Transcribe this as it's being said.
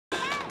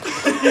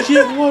I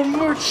get one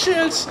more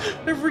chance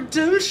of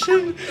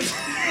redemption.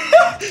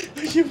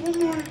 I get one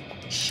more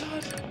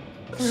shot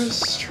for a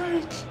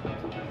strike.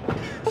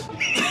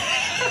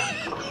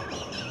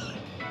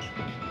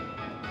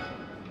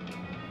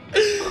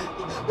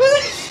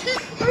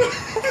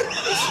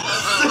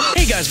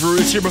 Hey guys,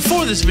 Roots here.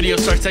 Before this video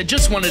starts, I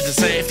just wanted to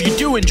say if you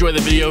do enjoy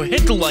the video,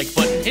 hit the like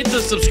button, hit the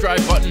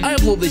subscribe button. I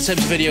upload these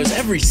types of videos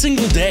every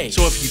single day.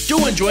 So if you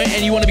do enjoy it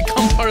and you want to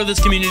become part of this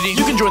community,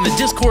 you can join the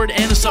Discord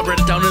and the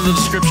subreddit down in the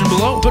description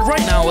below. But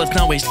right now, let's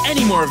not waste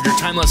any more of your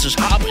time. Let's just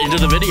hop into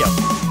the video.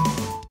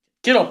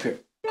 Get up here.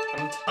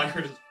 I'm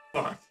tired as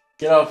fuck.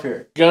 Get up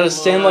here. You gotta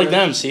stand like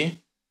them, see?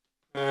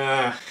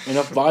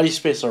 Enough body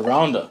space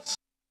around us.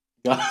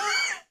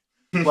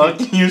 Lock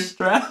in your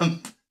strap.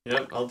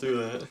 Yep, I'll do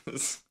that.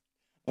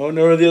 I don't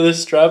know where the other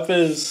strap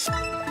is.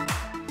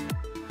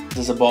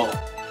 There's a ball.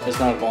 It's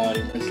not a ball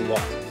anymore. It's a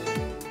ball.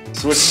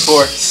 Switch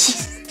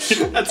sports.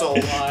 That's a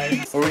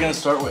lie. What are we gonna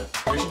start with?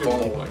 We should do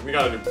bowling. We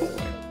gotta do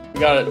bowling. We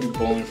gotta do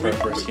bowling for our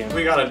first game.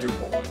 We gotta do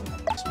bowling.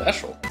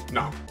 Special.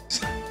 No.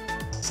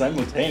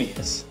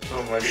 Simultaneous.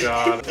 Oh my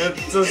god. It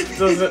just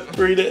doesn't.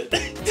 Read it.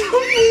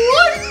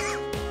 What?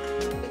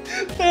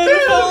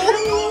 Hello.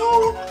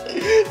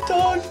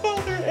 Dog,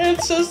 father,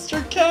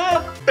 ancestor,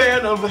 cat.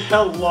 Fan of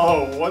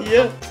hello. What?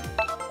 Yeah.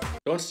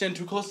 Don't stand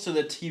too close to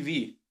the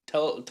TV.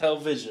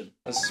 Television.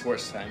 This is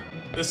worst time.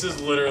 This is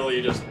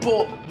literally just.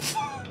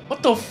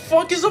 What the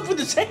fuck is up with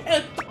his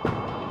hand?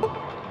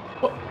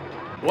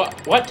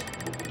 What?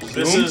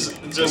 This Zoom? is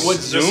just. What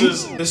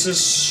Zoom? This is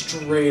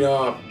straight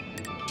up.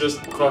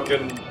 Just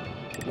fucking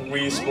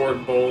Wii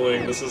Sport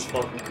bowling. This is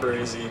fucking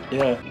crazy.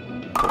 Yeah.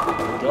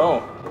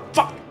 Go.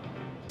 Fuck.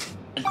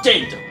 I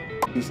did.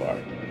 Too far.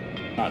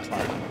 Not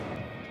far.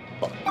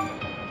 Fuck.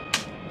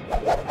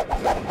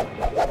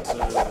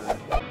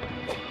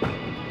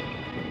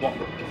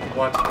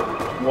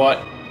 What?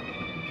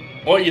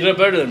 What? You did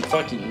better than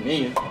fucking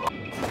me.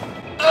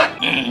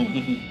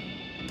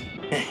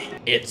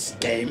 It's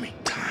gaming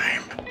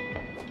time.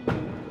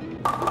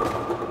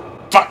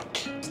 Fuck.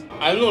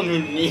 I'm the one who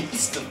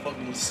needs the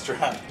fucking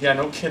strap. Yeah,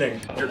 no kidding.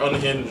 You're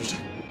unhinged.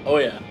 Oh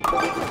yeah.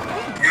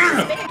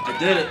 I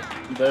did it.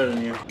 I'm better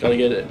than you. Gotta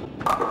get it.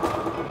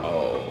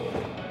 Oh,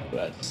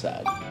 that's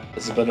sad.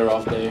 This is a better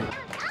off day.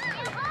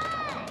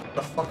 What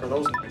the fuck are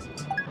those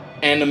noises?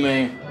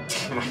 Anime.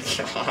 Oh my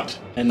god.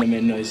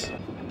 Anime noise.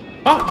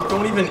 Fuck!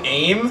 Don't even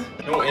aim?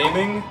 No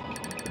aiming?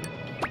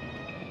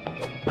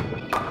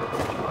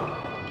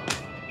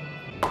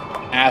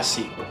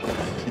 Assy.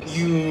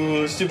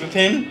 You stupid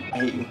pin. I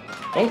hate you.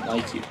 Don't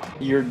like you.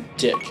 You're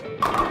dick.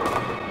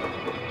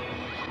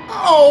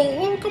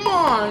 Oh, come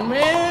on,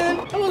 man.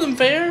 That wasn't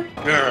fair.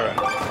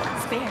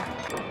 It's fair.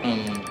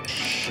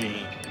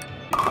 She.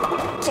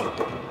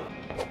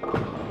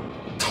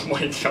 Oh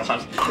my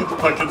god.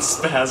 Fucking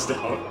spazzed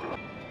out.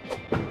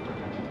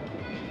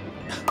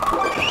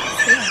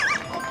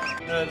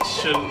 That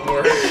shouldn't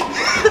work.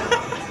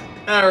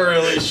 That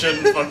really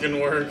shouldn't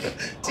fucking work.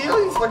 See how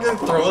you fucking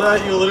throw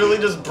that? You literally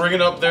just bring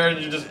it up there and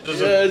you just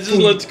Yeah, just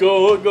let's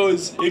go. It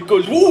goes.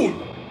 Woo!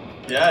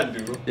 Yeah, I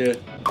do. Yeah.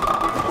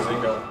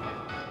 Bazingo.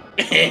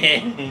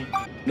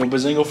 No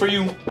bazingo for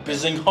you.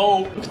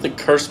 Bazingo. Look at the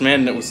cursed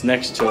man that was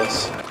next to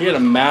us. He had a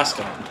mask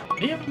on.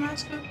 Did he have a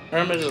mask on? Or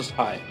am I just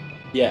high?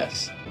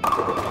 Yes.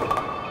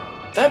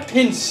 That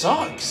pin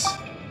sucks.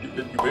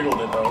 You wiggled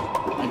it though.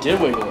 I did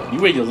wiggle it. You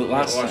wiggled it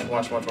last time.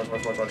 Watch.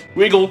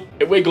 Wiggle.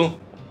 It wiggle.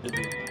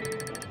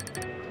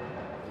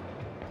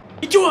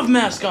 You do have a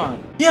mask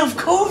on. You have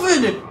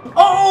COVID.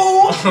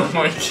 Oh! Oh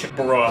my god.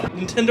 Bruh.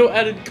 Nintendo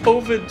added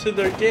COVID to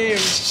their game.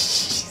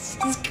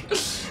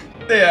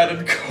 They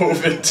added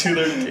COVID to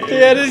their game.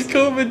 They added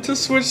COVID to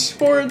Switch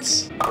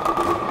Sports.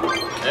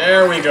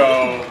 There we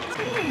go.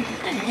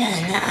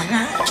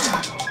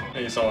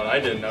 Hey, you saw what I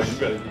did, now you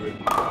gotta do it.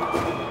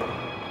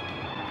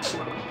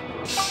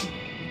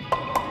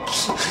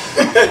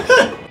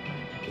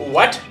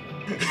 What?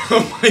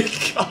 Oh my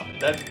god,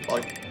 that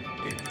fucking...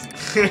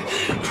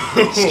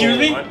 Excuse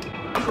me? What?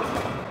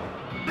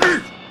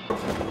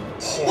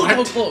 Look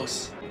how close.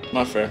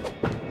 Not fair.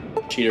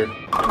 Cheater.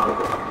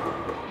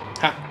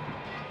 Ha.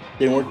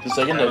 Didn't work the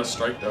second Got a time.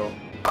 strike though.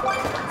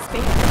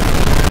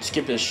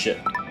 Skip this shit.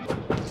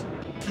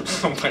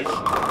 Oh my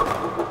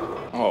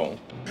god. Oh.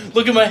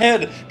 Look at my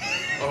head.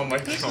 Oh my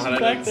god, I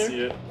back didn't there.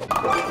 see it.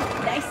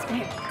 Nice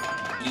fair.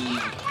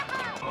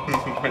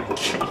 Oh my god.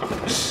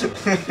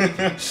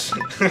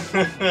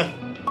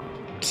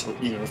 So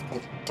you're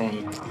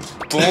fucking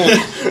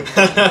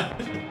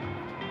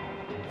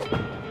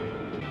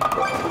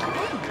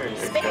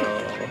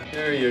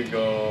There you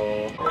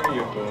go. There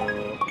you go.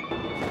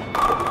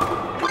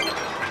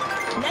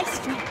 Nice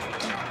strike.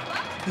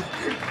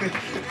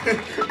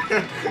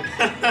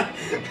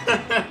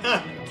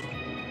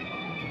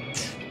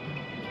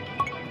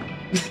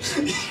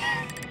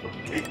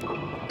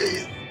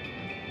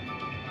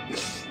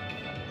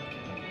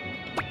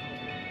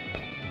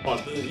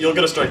 You'll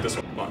get a strike this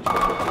one. Watch.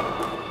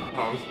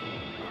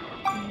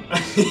 I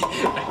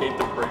hate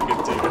to break it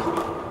to you,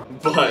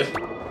 but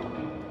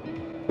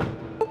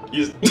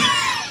you.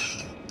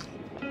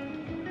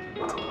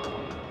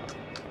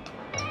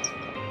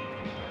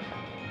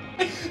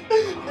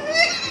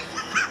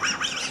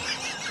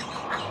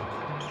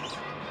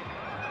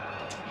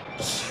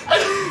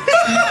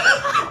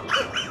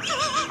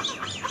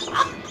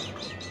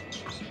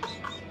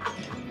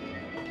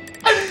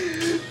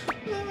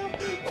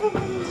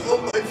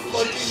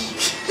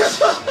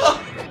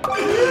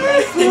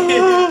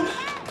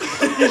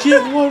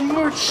 get one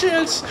more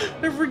chance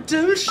of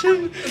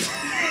redemption.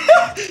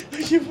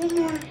 I get one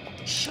more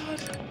shot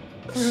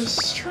for a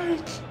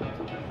strike.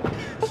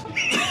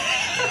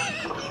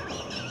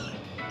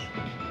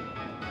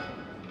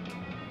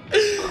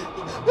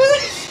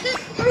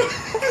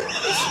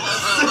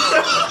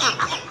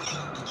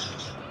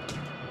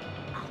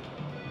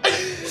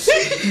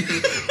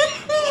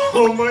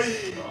 Oh my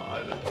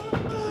god.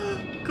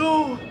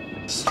 Go!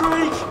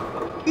 Strike!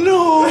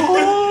 No!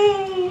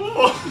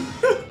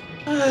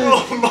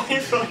 Oh my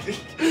fucking.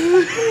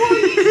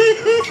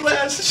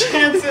 Last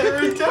chance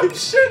at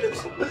redemption.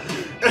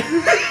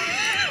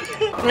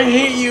 I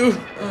hate you.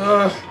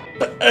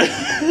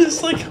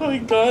 It's like how I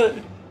got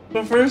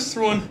the first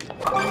one.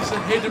 I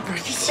hate to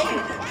break it to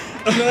you.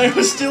 And then I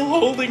was still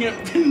holding it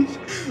in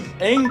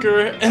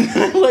anger, and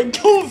then I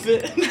let go of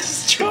it and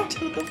just dropped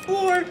to the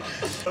floor.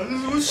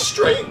 It was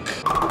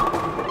strike.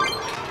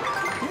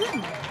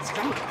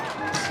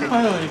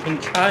 I don't even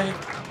try.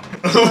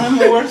 I'm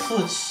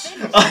worthless.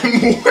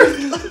 I'm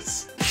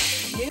worthless.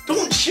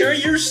 Don't share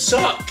your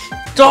suck.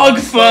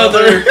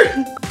 Dogfather.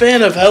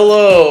 Fan of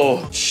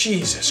hello.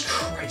 Jesus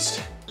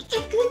Christ.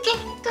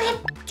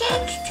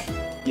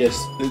 Yes,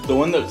 the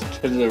one that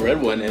the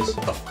red one is.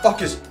 What the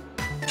fuck is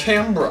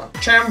Chambra?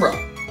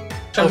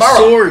 Oh,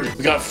 sword.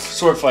 We got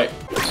sword fight.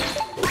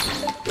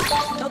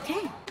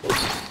 Okay.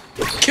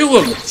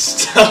 Kill him.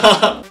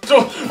 Stop.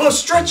 Oh,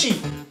 stretchy.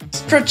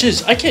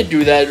 Stretches. I can't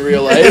do that in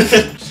real life.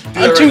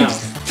 I'm too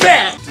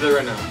fat. Do that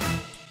right now.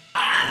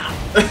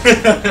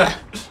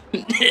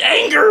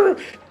 Anger.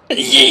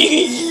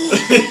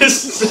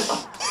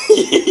 Stop.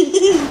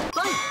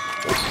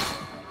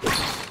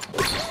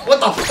 What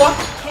the fuck?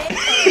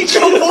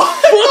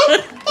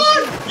 What?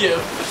 You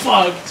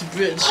fucked,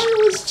 bitch. I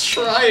was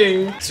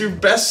trying to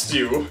best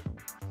you.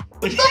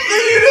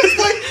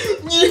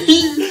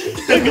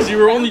 Because you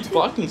were only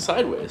blocking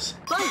sideways.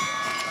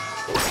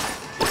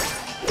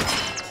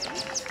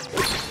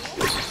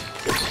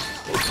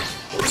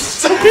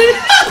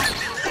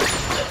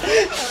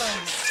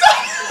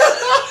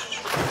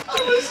 I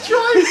was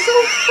trying so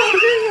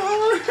fucking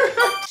hard.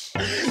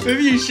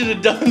 Maybe you should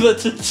have done the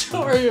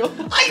tutorial.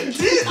 I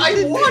did.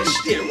 I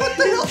watched it. What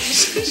the hell?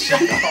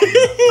 Shut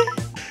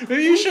up.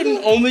 Maybe you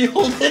shouldn't only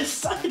hold it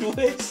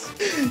sideways.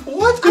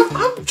 What?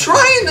 I'm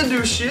trying to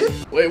do shit.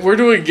 Wait, we're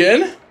doing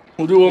again?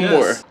 We'll do one Yes.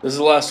 more. This is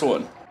the last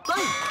one.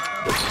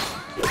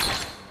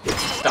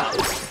 Stop.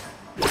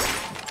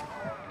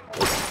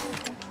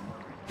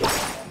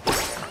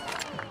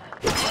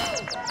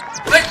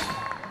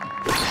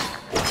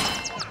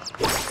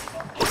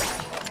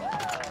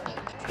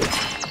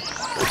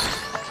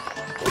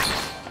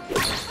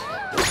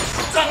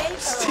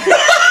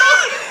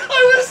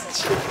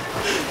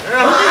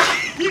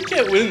 You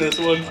can't win this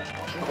one.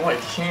 Oh, I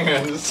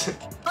can't.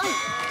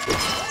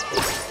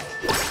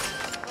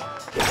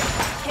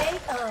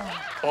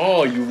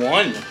 Oh, you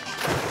won.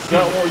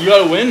 You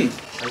gotta win.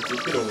 I did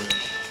get a win.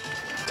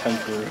 Time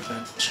for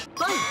revenge.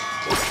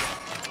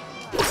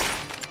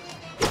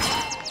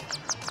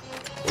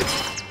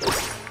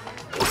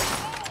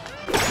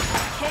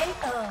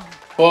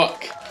 Fuck.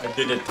 I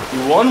did it.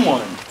 You won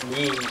one.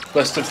 Me.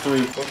 Best of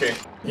 3. Okay.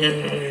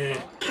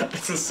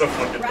 This is so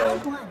fucking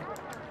Round dumb. 1.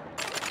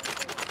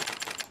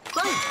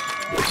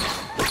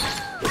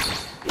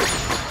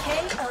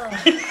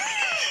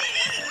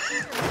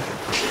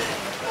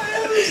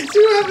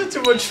 You're having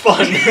too much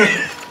fun.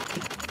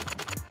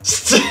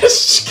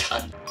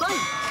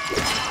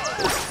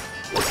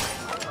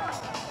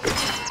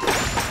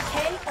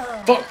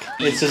 Fuck.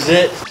 This is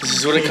it. This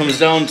is what it comes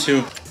down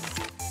to.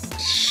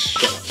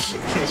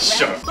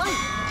 Shut up.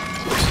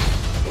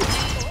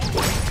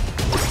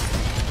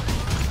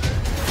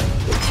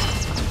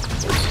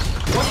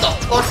 What the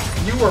fuck?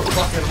 You were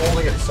fucking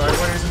holding it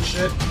sideways and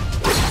shit?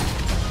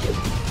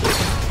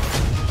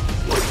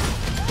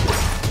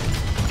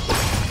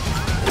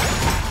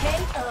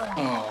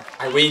 Oh,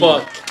 I win.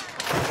 fuck.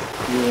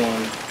 You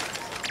won.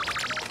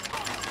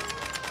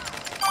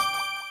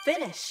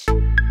 Finish.